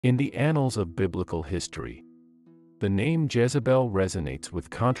In the annals of biblical history, the name Jezebel resonates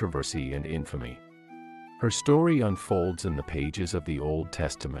with controversy and infamy. Her story unfolds in the pages of the Old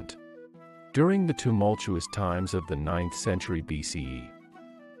Testament, during the tumultuous times of the 9th century BCE.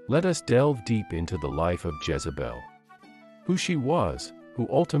 Let us delve deep into the life of Jezebel, who she was, who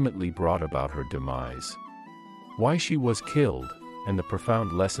ultimately brought about her demise, why she was killed, and the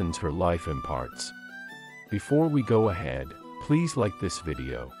profound lessons her life imparts. Before we go ahead, please like this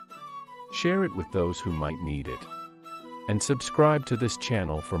video, share it with those who might need it, and subscribe to this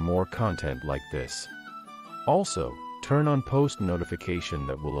channel for more content like this. Also, turn on post notification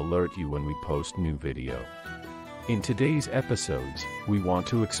that will alert you when we post new video. In today's episodes, we want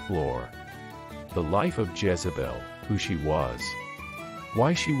to explore the life of Jezebel, who she was,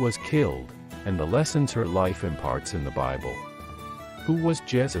 why she was killed, and the lessons her life imparts in the Bible. Who was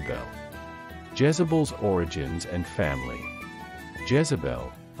Jezebel? Jezebel's origins and family.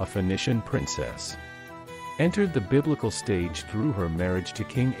 Jezebel, a Phoenician princess, entered the biblical stage through her marriage to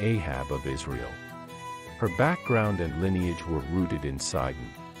King Ahab of Israel. Her background and lineage were rooted in Sidon,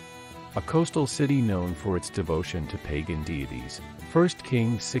 a coastal city known for its devotion to pagan deities, 1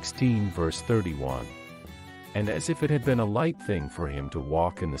 Kings 16 verse 31. And as if it had been a light thing for him to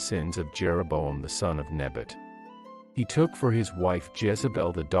walk in the sins of Jeroboam the son of Nebat, he took for his wife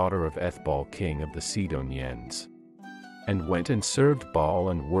Jezebel the daughter of Ethbaal king of the Sidonians, and went and served Baal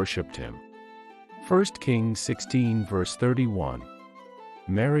and worshipped him. 1 Kings 16 verse 31.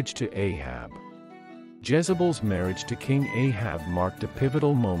 Marriage to Ahab. Jezebel's marriage to King Ahab marked a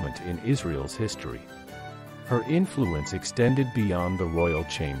pivotal moment in Israel's history. Her influence extended beyond the royal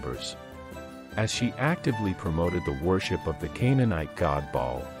chambers, as she actively promoted the worship of the Canaanite god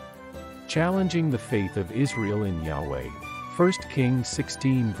Baal, challenging the faith of Israel in Yahweh. 1 Kings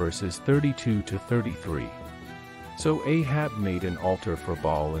 16 verses 32 to 33. So Ahab made an altar for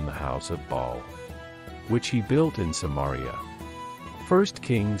Baal in the house of Baal, which he built in Samaria. 1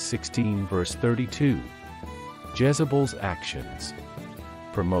 Kings 16 verse 32. Jezebel's actions.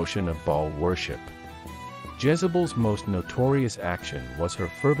 Promotion of Baal worship. Jezebel's most notorious action was her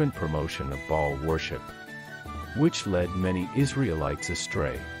fervent promotion of Baal worship, which led many Israelites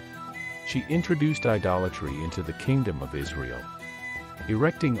astray. She introduced idolatry into the kingdom of Israel,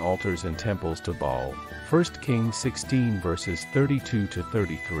 erecting altars and temples to Baal, 1 Kings 16 verses 32 to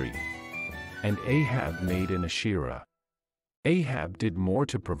 33. And Ahab made an Asherah. Ahab did more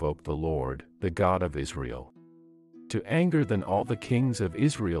to provoke the Lord, the God of Israel, to anger than all the kings of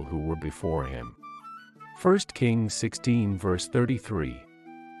Israel who were before him. 1 Kings 16 verse 33.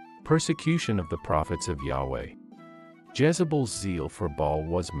 Persecution of the prophets of Yahweh. Jezebel's zeal for Baal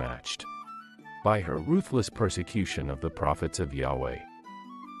was matched by her ruthless persecution of the prophets of Yahweh.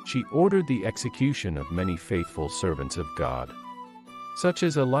 She ordered the execution of many faithful servants of God, such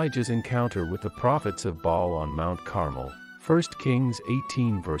as Elijah's encounter with the prophets of Baal on Mount Carmel, 1 Kings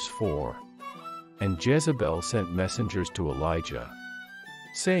 18 verse 4. And Jezebel sent messengers to Elijah,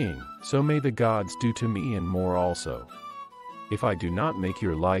 saying, "So may the gods do to me and more also, if I do not make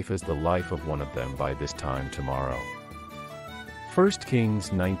your life as the life of one of them by this time tomorrow." 1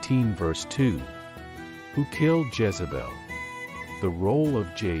 Kings 19 verse 2. Who killed Jezebel? The role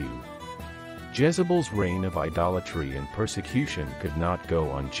of Jehu. Jezebel's reign of idolatry and persecution could not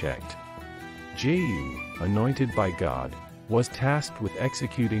go unchecked. Jehu, anointed by God, was tasked with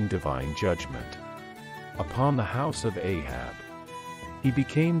executing divine judgment upon the house of Ahab. He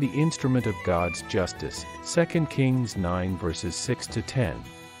became the instrument of God's justice, 2 Kings 9 verses 6 to 10.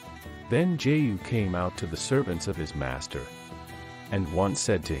 Then Jehu came out to the servants of his master, and one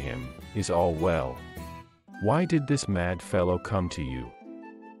said to him, "Is all well? Why did this mad fellow come to you?"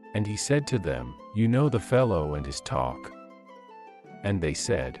 And he said to them, "You know the fellow and his talk." And they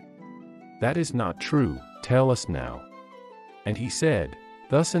said, "That is not true, tell us now." And he said,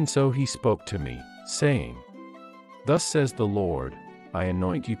 "Thus and so he spoke to me, saying, Thus says the Lord, I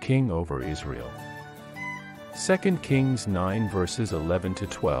anoint you king over Israel." 2 Kings 9 verses 11 to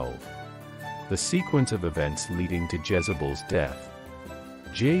 12. The sequence of events leading to Jezebel's death.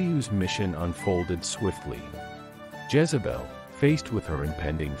 Jehu's mission unfolded swiftly. Jezebel, faced with her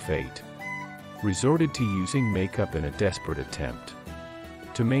impending fate, resorted to using makeup in a desperate attempt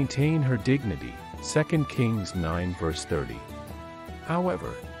to maintain her dignity, 2 Kings 9 verse 30.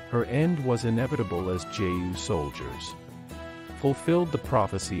 However, her end was inevitable as Jehu's soldiers fulfilled the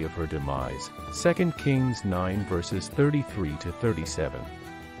prophecy of her demise, 2 Kings 9 verses 33 to 37.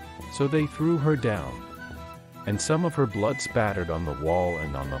 So they threw her down, and some of her blood spattered on the wall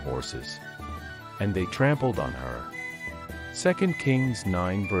and on the horses, and they trampled on her. 2 Kings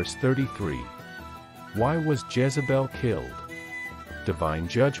 9 verse 33. Why was Jezebel killed? divine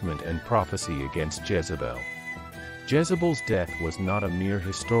judgment and prophecy against Jezebel. Jezebel's death was not a mere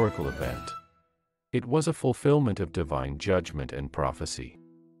historical event. It was a fulfillment of divine judgment and prophecy.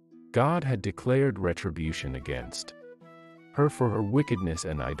 God had declared retribution against her for her wickedness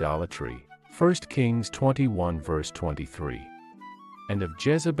and idolatry. 1 Kings 21 verse 23. And of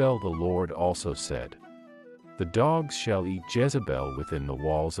Jezebel the Lord also said, "The dogs shall eat Jezebel within the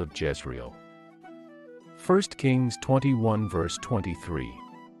walls of Jezreel." 1 Kings 21 verse 23.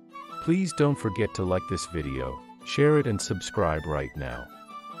 Please don't forget to like this video, share it and subscribe right now.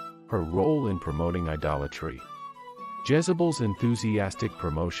 Her role in promoting idolatry. Jezebel's enthusiastic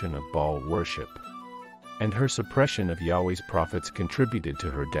promotion of Baal worship and her suppression of Yahweh's prophets contributed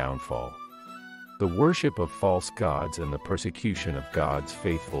to her downfall. The worship of false gods and the persecution of God's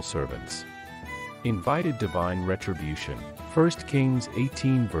faithful servants invited divine retribution. 1 Kings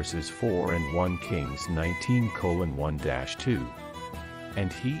 18 verses 4 and 1 Kings 19:1-2.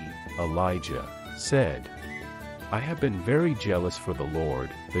 And he, Elijah, said, "I have been very jealous for the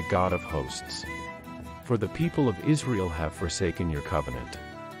Lord, the God of hosts. For the people of Israel have forsaken your covenant,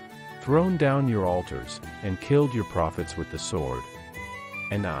 thrown down your altars, and killed your prophets with the sword.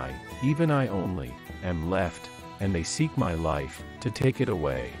 And I, even I only, am left, and they seek my life, to take it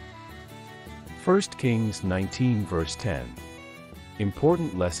away." 1 Kings 19 verse 10.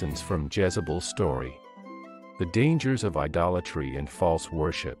 Important lessons from Jezebel's story. The dangers of idolatry and false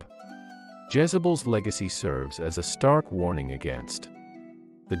worship. Jezebel's legacy serves as a stark warning against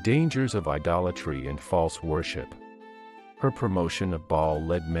the dangers of idolatry and false worship. Her promotion of Baal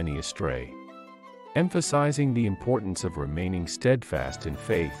led many astray, emphasizing the importance of remaining steadfast in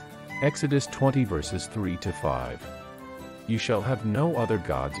faith. Exodus 20 verses 3-5. You shall have no other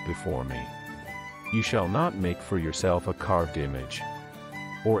gods before me. You shall not make for yourself a carved image,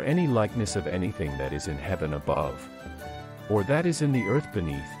 or any likeness of anything that is in heaven above, or that is in the earth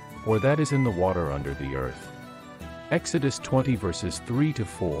beneath, or that is in the water under the earth. Exodus 20 verses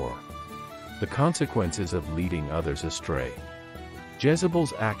 3-4. The consequences of leading others astray.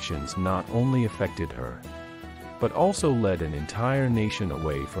 Jezebel's actions not only affected her, but also led an entire nation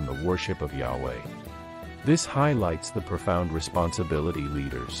away from the worship of Yahweh. This highlights the profound responsibility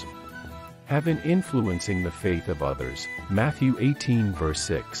leaders have in influencing the faith of others. Matthew 18 verse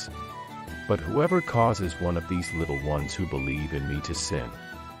 6. But whoever causes one of these little ones who believe in me to sin,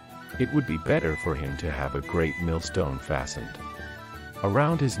 it would be better for him to have a great millstone fastened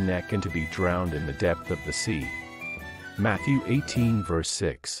around his neck and to be drowned in the depth of the sea. Matthew 18 verse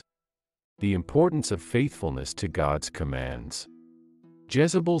 6. The importance of faithfulness to God's commands.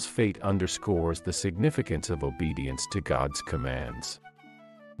 Jezebel's fate underscores the significance of obedience to God's commands.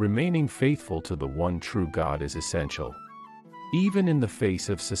 Remaining faithful to the one true God is essential, even in the face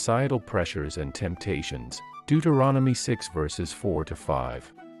of societal pressures and temptations. Deuteronomy 6 verses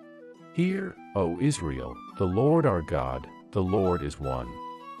 4-5. Hear, O Israel, the Lord our God, the Lord is one.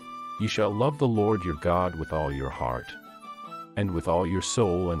 You shall love the Lord your God with all your heart, and with all your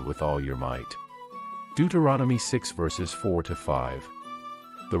soul and with all your might. Deuteronomy 6 verses 4-5.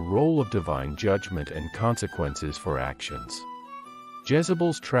 The role of divine judgment and consequences for actions.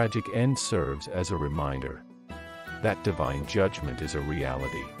 Jezebel's tragic end serves as a reminder that divine judgment is a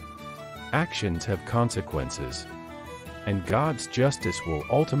reality. Actions have consequences, and God's justice will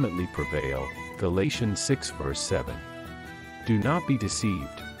ultimately prevail. Galatians 6 verse 7. Do not be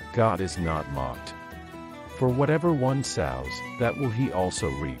deceived, God is not mocked. For whatever one sows, that will he also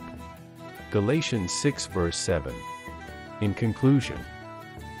reap. Galatians 6 verse 7. In conclusion,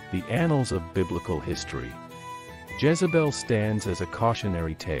 the annals of biblical history. Jezebel stands as a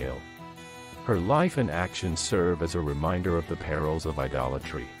cautionary tale. Her life and actions serve as a reminder of the perils of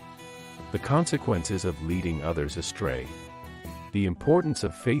idolatry, the consequences of leading others astray, the importance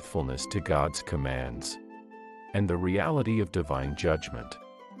of faithfulness to God's commands, and the reality of divine judgment.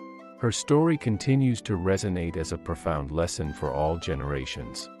 Her story continues to resonate as a profound lesson for all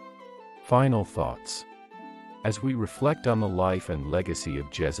generations. Final thoughts. As we reflect on the life and legacy of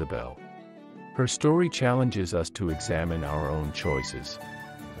Jezebel, her story challenges us to examine our own choices,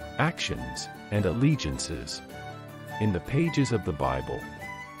 actions, and allegiances. In the pages of the Bible,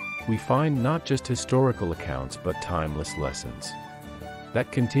 we find not just historical accounts but timeless lessons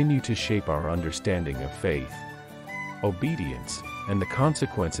that continue to shape our understanding of faith, obedience, and the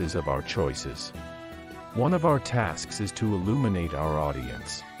consequences of our choices. One of our tasks is to illuminate our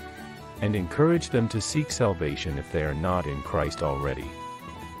audience and encourage them to seek salvation if they are not in Christ already.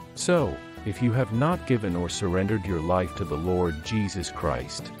 So, if you have not given or surrendered your life to the Lord Jesus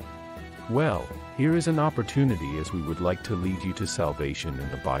Christ, well, here is an opportunity, as we would like to lead you to salvation in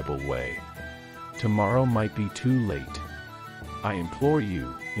the Bible way. Tomorrow might be too late. I implore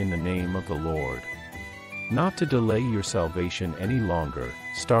you, in the name of the Lord, not to delay your salvation any longer,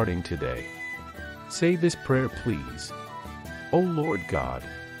 starting today. Say this prayer, please. O Lord God,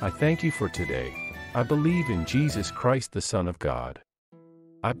 I thank you for today. I believe in Jesus Christ, the Son of God.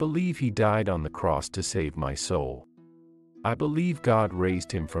 I believe he died on the cross to save my soul. I believe God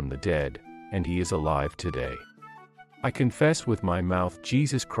raised him from the dead, and he is alive today. I confess with my mouth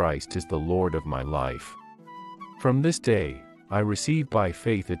Jesus Christ is the Lord of my life. From this day, I receive by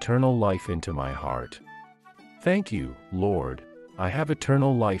faith eternal life into my heart. Thank you, Lord. I have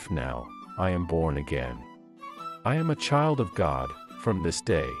eternal life now. I am born again. I am a child of God from this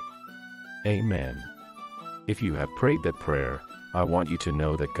day. Amen. If you have prayed that prayer, I want you to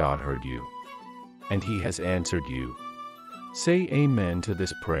know that God heard you, and he has answered you. Say amen to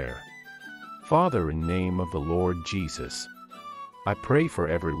this prayer. Father, in the name of the Lord Jesus, I pray for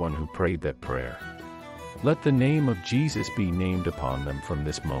everyone who prayed that prayer. Let the name of Jesus be named upon them from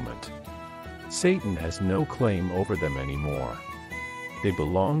this moment. Satan has no claim over them anymore. They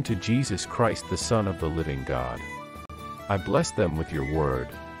belong to Jesus Christ, the Son of the living God. I bless them with your word.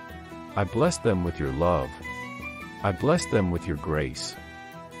 I bless them with your love. I bless them with your grace.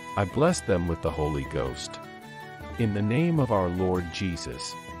 I bless them with the Holy Ghost. In the name of our Lord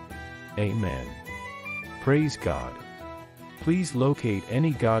Jesus. Amen. Praise God. Please locate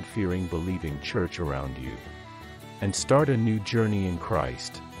any God-fearing, believing church around you and start a new journey in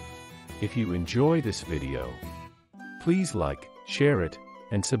Christ. If you enjoy this video, please like, share it,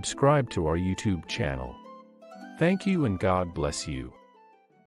 and subscribe to our YouTube channel. Thank you and God bless you.